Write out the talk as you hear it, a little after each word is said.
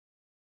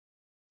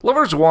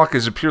Lover's Walk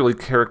is a purely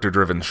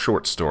character-driven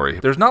short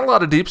story. There's not a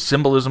lot of deep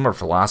symbolism or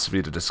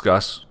philosophy to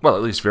discuss, well,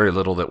 at least very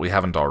little that we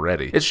haven't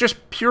already. It's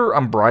just pure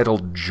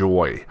unbridled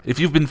joy. If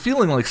you've been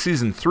feeling like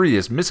Season 3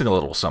 is missing a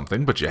little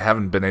something, but you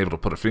haven't been able to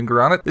put a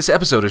finger on it, this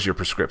episode is your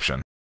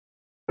prescription.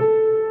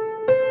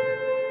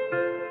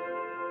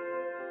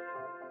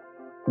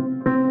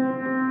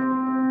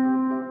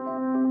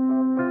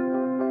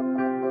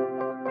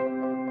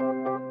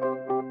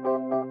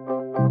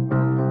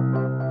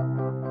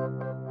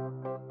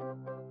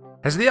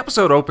 As the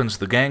episode opens,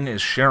 the gang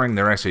is sharing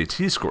their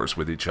SAT scores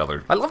with each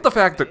other. I love the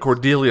fact that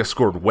Cordeila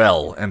scored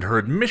well, and her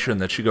admission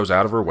that she goes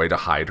out of her way to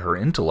hide her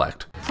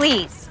intellect.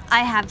 Please,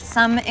 I have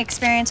some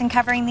experience in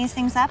covering these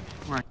things up.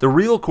 The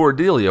real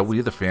Cordeila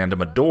we the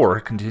fandom adore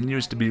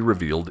continues to be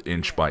revealed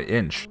inch by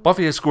inch.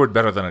 Buffy has scored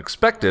better than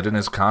expected and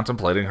is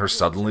contemplating her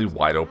suddenly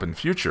wide-open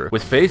future.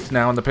 With Faith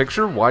now in the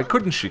picture, why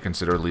couldn't she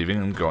consider leaving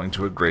and going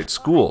to a great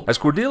school? As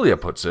Cordeila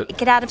puts it,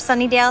 Get out of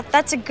Sunnydale,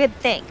 that's a good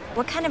thing.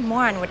 What kind of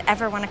moron would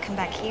ever want to come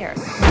back here?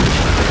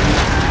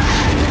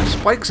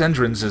 Spike's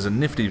entrance is a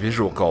nifty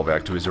visual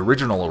callback to his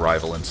original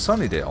arrival in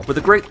Sunnydale, with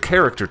a great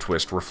character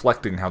twist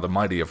reflecting how the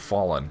mighty have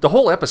fallen. The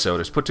whole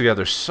episode is put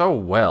together so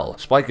well.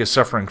 Spike is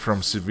suffering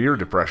from severe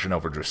depression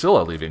over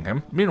Drusilla leaving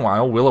him.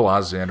 Meanwhile, Willow,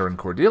 Oz, Xander, and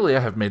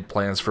Cordeila have made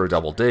plans for a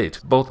double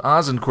date. Both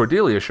Oz and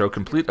Cordeila show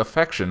complete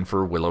affection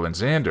for Willow and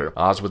Xander,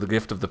 Oz with the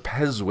gift of the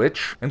Pez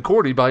Witch, and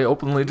Cordy by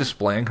openly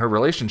displaying her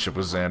relationship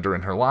with Xander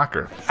in her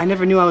locker. I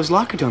never knew I was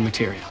locker door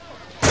material.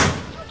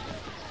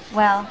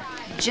 Well,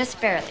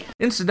 just barely.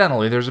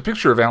 Incidentally, there's a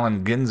picture of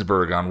Allen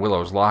Ginsberg on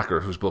Willow's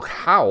locker, whose book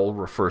Howl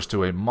refers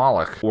to a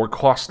Moloch, or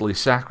costly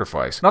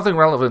sacrifice. Nothing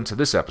relevant to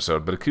this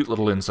episode, but a cute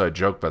little inside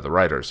joke by the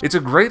writers. It's a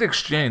great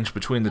exchange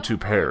between the two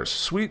pairs.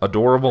 Sweet,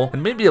 adorable,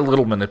 and maybe a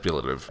little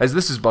manipulative. As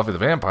this is Buffy the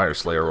Vampire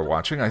Slayer we're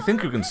watching, I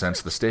think you can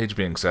sense the stage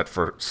being set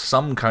for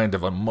some kind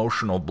of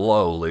emotional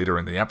blow later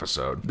in the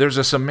episode. There's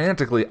a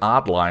semantically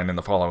odd line in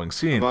the following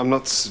scene. Well, I'm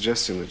not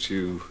suggesting that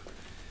you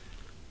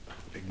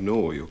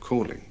ignore your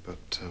calling,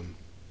 but,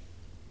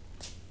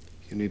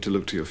 you need to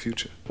look to your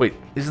future. Wait,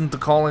 isn't the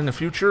calling a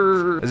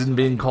future? Isn't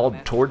being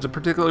called towards a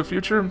particular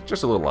future?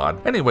 Just a little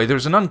odd. Anyway,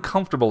 there's an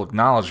uncomfortable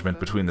acknowledgement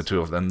between the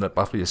two of them that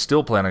Buffy is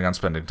still planning on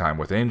spending time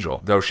with Angel,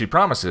 though she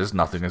promises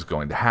nothing is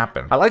going to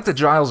happen. I like that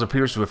Giles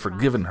appears to have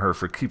forgiven her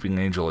for keeping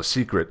Angel a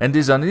secret, and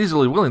is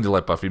uneasily willing to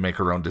let Buffy make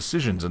her own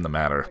decisions in the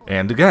matter.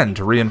 And again,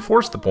 to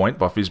reinforce the point,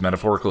 Buffy's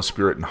metaphorical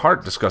spirit and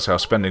heart discuss how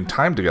spending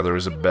time together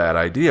is a bad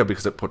idea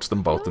because it puts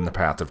them both in the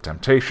path of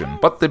temptation,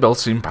 but they both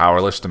seem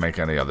powerless to make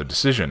any other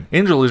decision.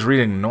 Angel is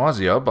reading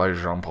Nausea by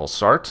Jean-Paul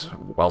Sartre,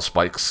 while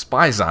Spike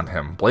spies on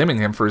him, blaming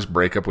him for his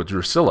breakup with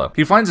Drusilla.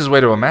 He finds his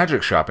way to a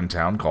magic shop in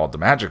town called the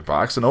Magic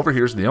Box and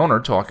overhears the owner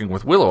talking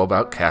with Willow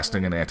about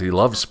casting an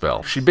anti-love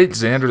spell. She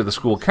baits Xander to the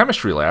school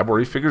chemistry lab where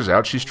he figures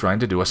out she's trying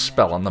to do a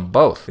spell on them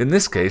both. In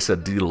this case, a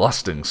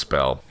delusting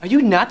spell. Are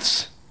you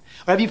nuts?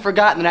 Or have you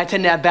forgotten that I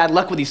tend to have bad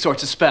luck with these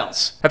sorts of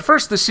spells? At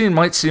first, this scene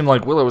might seem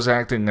like Willow is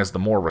acting as the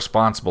more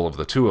responsible of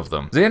the two of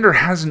them. Xander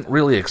hasn't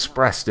really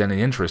expressed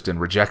any interest in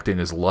rejecting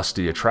his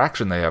lusty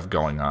attraction they have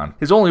going on.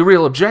 His only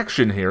real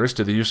objection here is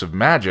to the use of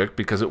magic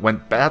because it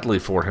went badly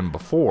for him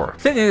before.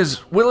 Thing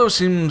is, Willow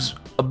seems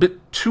a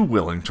bit too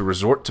willing to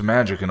resort to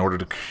magic in order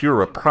to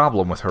cure a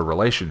problem with her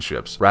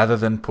relationships, rather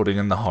than putting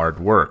in the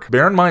hard work.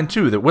 Bear in mind,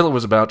 too, that Willow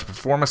was about to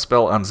perform a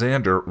spell on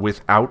Xander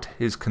without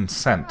his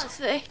consent.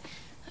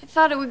 I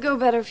thought it would go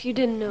better if you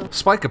didn't know.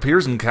 Spike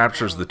appears and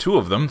captures the two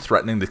of them,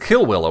 threatening to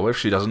kill Willow if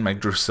she doesn't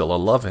make Drusilla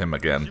love him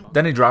again.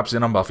 Then he drops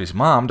in on Buffy's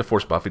mom to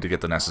force Buffy to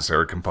get the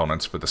necessary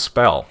components for the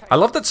spell. I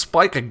love that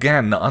Spike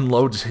again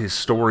unloads his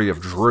story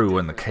of Drew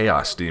and the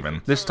Chaos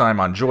Demon, this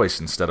time on Joyce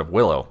instead of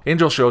Willow.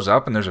 Angel shows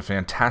up and there's a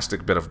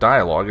fantastic bit of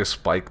dialogue as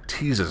Spike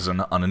teases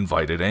an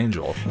uninvited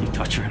Angel. You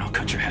touch her and I'll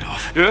cut your head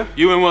off. Yeah?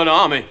 You in what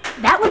army?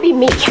 That would be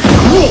me.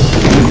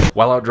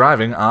 While out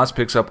driving, Oz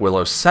picks up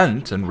Willow's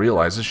scent and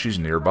realizes she's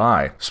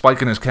nearby.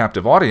 Spike and his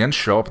captive audience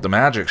show up at the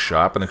magic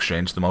shop and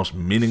exchange the most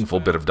meaningful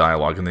bit of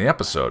dialogue in the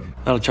episode.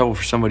 A lot of trouble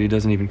for somebody who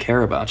doesn't even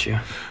care about you.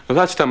 The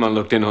last time I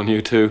looked in on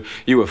you two,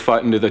 you were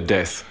fighting to the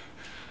death.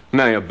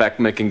 Now you're back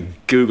making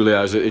googly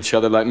eyes at each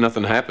other like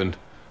nothing happened.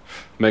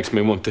 Makes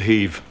me want to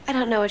heave. I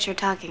don't know what you're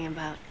talking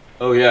about.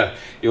 Oh yeah,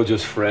 you're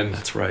just friends.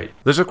 That's right.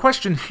 There's a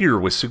question here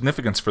with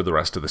significance for the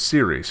rest of the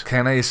series.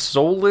 Can a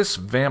soulless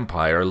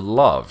vampire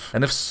love?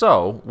 And if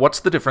so, what's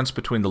the difference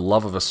between the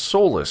love of a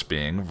soulless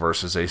being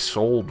versus a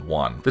souled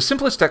one? The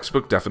simplest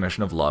textbook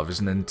definition of love is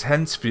an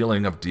intense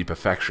feeling of deep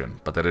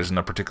affection, but that isn't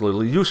a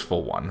particularly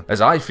useful one,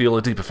 as I feel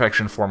a deep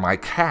affection for my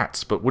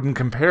cats, but wouldn't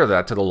compare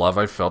that to the love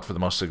I've felt for the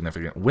most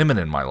significant women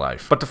in my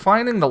life. But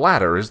defining the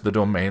latter is the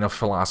domain of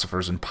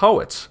philosophers and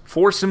poets.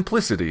 For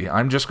simplicity,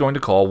 I'm just going to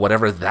call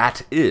whatever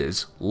that is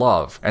is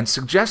love, and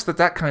suggests that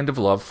that kind of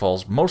love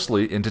falls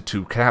mostly into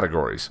two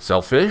categories,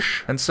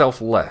 selfish and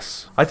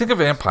selfless. I think a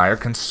vampire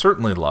can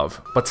certainly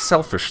love, but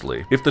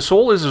selfishly. If the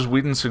soul is, as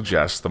Whedon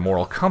suggests, the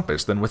moral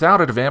compass, then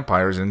without it a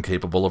vampire is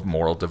incapable of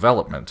moral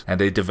development,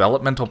 and a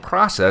developmental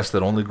process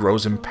that only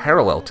grows in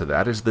parallel to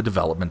that is the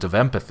development of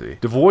empathy.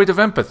 Devoid of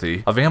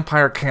empathy, a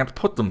vampire can't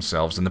put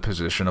themselves in the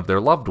position of their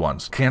loved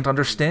ones, can't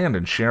understand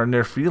and share in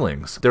their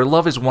feelings. Their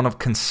love is one of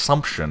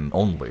consumption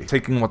only,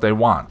 taking what they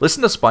want.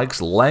 Listen to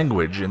Spike's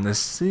language in this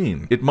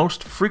scene. It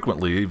most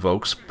frequently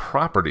evokes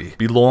property,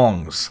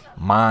 belongs,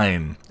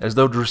 mine, as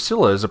though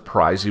Drusilla is a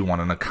prize he won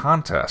in a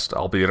contest,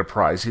 albeit a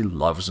prize he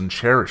loves and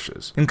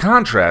cherishes. In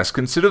contrast,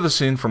 consider the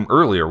scene from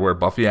earlier where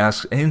Buffy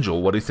asks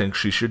Angel what he thinks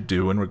she should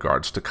do in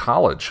regards to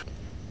college.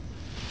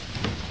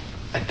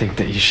 I think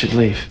that you should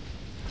leave.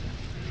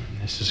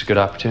 This is a good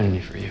opportunity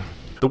for you.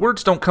 The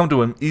words don't come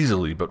to him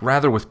easily, but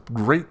rather with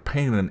great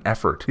pain and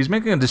effort. He's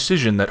making a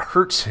decision that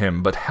hurts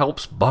him but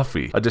helps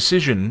Buffy, a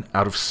decision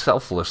out of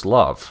selfless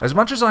love. As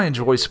much as I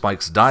enjoy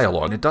Spike's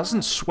dialogue, it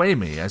doesn't sway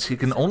me, as he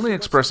can only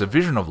express a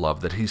vision of love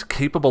that he's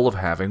capable of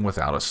having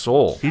without a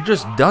soul. He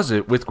just does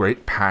it with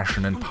great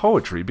passion and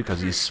poetry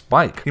because he's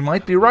Spike. He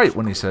might be right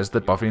when he says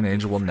that Buffy and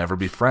Angel will never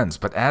be friends,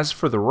 but as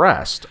for the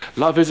rest...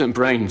 Love isn't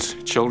brains,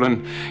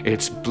 children.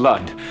 It's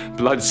blood.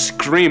 Blood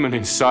screaming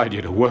inside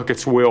you to work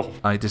its will.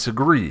 I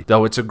disagree,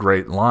 though it's a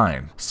great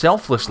line.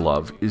 Selfless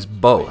love is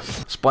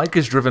both. Spike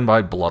is driven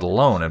by blood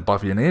alone, and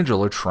Buffy and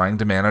Angel are trying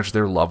to manage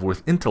their love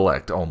with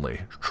intellect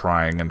only,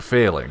 trying and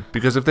failing.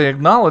 Because if they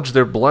acknowledge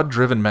their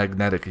blood-driven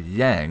magnetic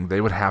yang,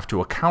 they would have to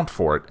account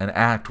for it and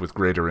act with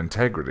greater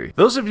integrity.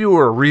 Those of you who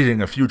are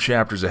reading a few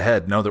chapters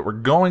ahead know that we're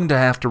going to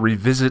have to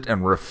revisit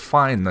and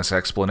refine this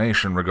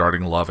explanation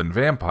regarding love and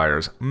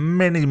vampires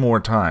many more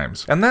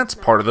times, and that's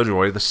part of the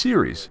joy of the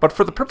series. But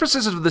for the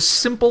purposes of this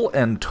simple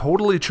and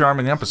totally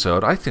charming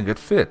episode, I think it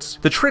fits.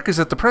 The trick is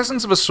that the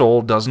presence of a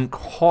soul doesn't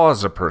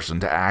cause a person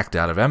to act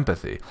out of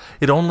empathy.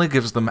 It only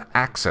gives them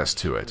access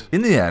to it.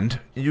 In the end,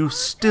 you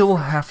still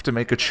have to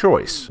make a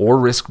choice, or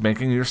risk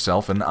making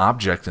yourself an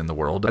object in the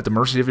world at the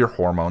mercy of your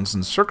hormones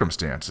and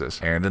circumstances.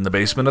 And in the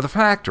basement of the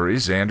factory,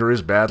 Xander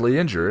is badly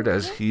injured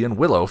as he and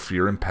Willow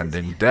fear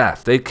impending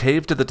death. They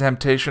cave to the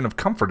temptation of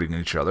comforting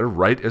each other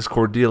right as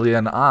Cordeila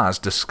and Oz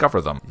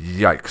discover them.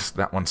 Yikes,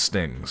 that one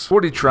stings.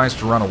 Forty tries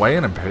to run away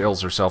and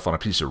impales herself on a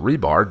piece of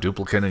rebar,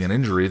 duplicating an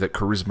injury that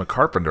Charisma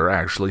Carpenter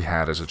actually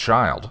had as a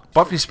child.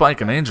 Buffy, Spike,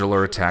 and Angel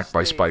are attacked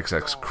by Spike's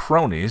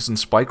ex-cronies, and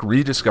Spike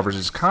rediscovers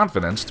his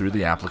confidence through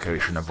the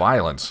application of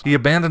violence. He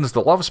abandons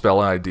the love spell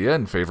idea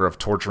in favor of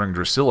torturing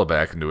Drusilla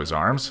back into his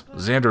arms.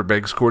 Xander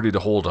begs Cordy to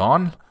hold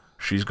on.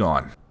 She's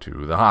gone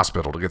to the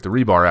hospital to get the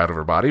rebar out of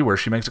her body, where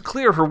she makes it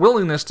clear her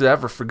willingness to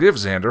ever forgive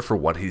Xander for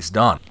what he's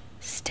done.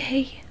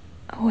 Stay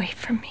away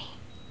from me.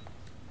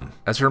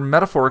 As her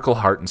metaphorical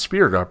heart and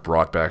spirit are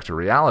brought back to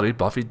reality,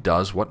 Buffy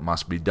does what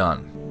must be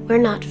done. We're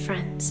not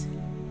friends.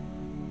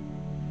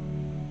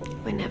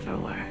 We never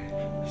were.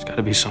 There's got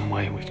to be some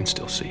way we can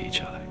still see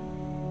each other.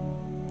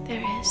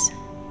 There is.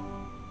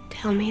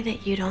 Tell me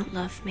that you don't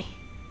love me.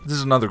 This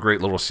is another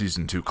great little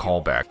Season 2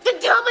 callback. Then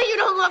tell me you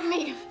don't love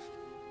me!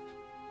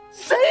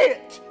 Say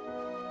it!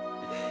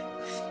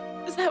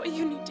 Is that what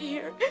you need to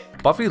hear?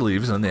 Buffy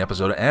leaves and the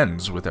episode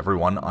ends with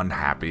everyone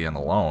unhappy and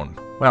alone.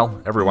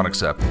 Well, everyone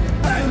except...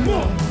 And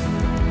more!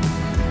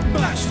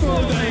 Match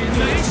for the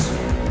English!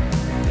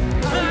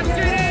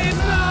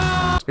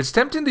 It's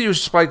tempting to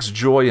use Spike's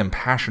joy and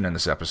passion in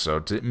this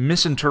episode to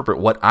misinterpret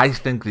what I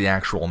think the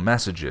actual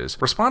message is.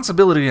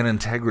 Responsibility and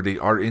integrity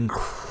are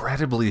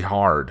incredibly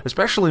hard,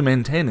 especially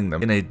maintaining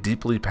them in a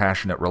deeply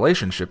passionate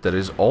relationship that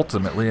is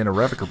ultimately and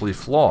irrevocably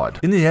flawed.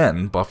 In the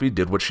end, Buffy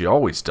did what she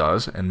always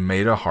does and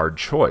made a hard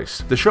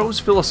choice. The show's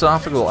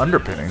philosophical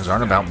underpinnings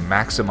aren't about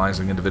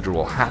maximizing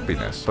individual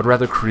happiness, but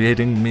rather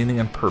creating meaning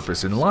and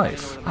purpose in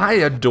life. I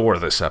adore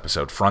this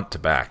episode front to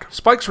back.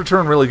 Spike's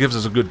return really gives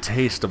us a good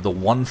taste of the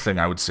one thing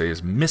I would say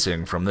is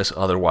missing from this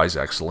otherwise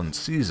excellent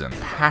season: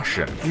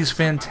 passion. He's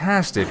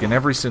fantastic in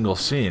every single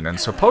scene, and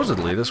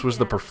supposedly this was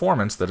the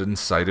performance that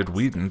incited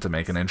Whedon to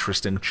make an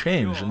interesting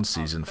change in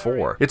Season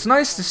 4. It's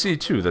nice to see,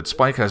 too, that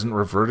Spike hasn't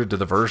reverted to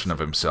the version of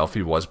himself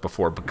he was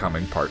before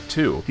becoming Part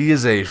 2. He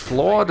is a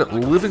flawed,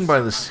 living by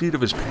the seat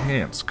of his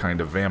pants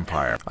kind of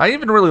vampire. I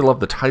even really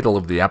love the title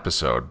of the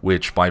episode,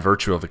 which, by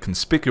virtue of a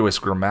conspicuous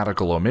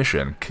grammatical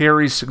omission,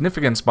 carries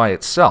significance by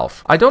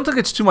itself. I don't think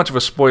it's too much of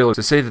a spoiler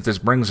to say that this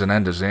brings an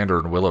end to Xander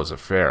and Willow's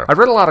affair. I've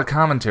read a lot of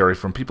commentary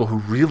from people who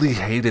really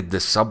hated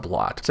this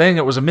subplot, saying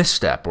it was a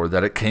misstep or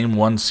that it came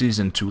one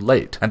season too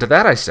late. And to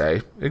that I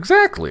say,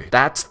 exactly.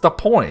 That's the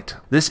point.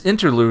 This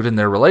interlude in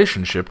their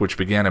relationship, which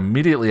began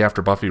immediately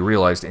after Buffy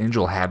realized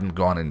Angel hadn't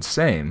gone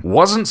insane,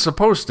 wasn't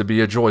supposed to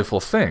be a joyful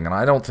thing, and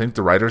I don't think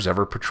the writers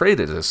ever portrayed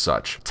it as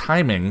such.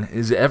 Timing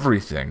is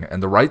everything,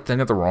 and the right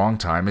thing at the wrong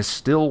time is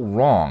still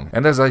wrong.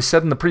 And as I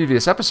said in the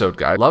previous episode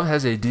guide, love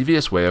has a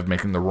devious way of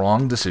making the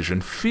wrong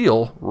decision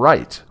feel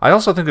right. I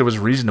also think it was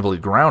reasonably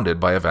heavily grounded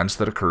by events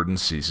that occurred in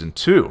Season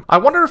 2. I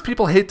wonder if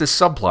people hate this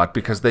subplot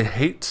because they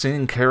hate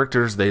seeing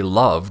characters they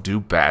love do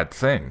bad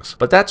things.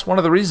 But that's one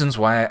of the reasons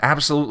why I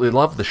absolutely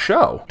love the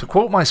show. To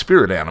quote my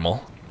spirit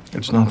animal,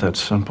 "It's not that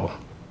simple.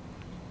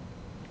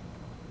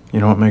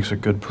 You know what makes a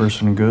good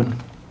person good?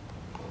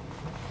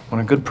 When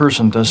a good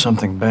person does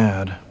something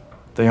bad,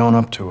 they own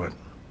up to it.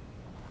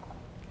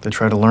 They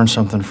try to learn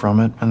something from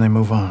it, and they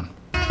move on.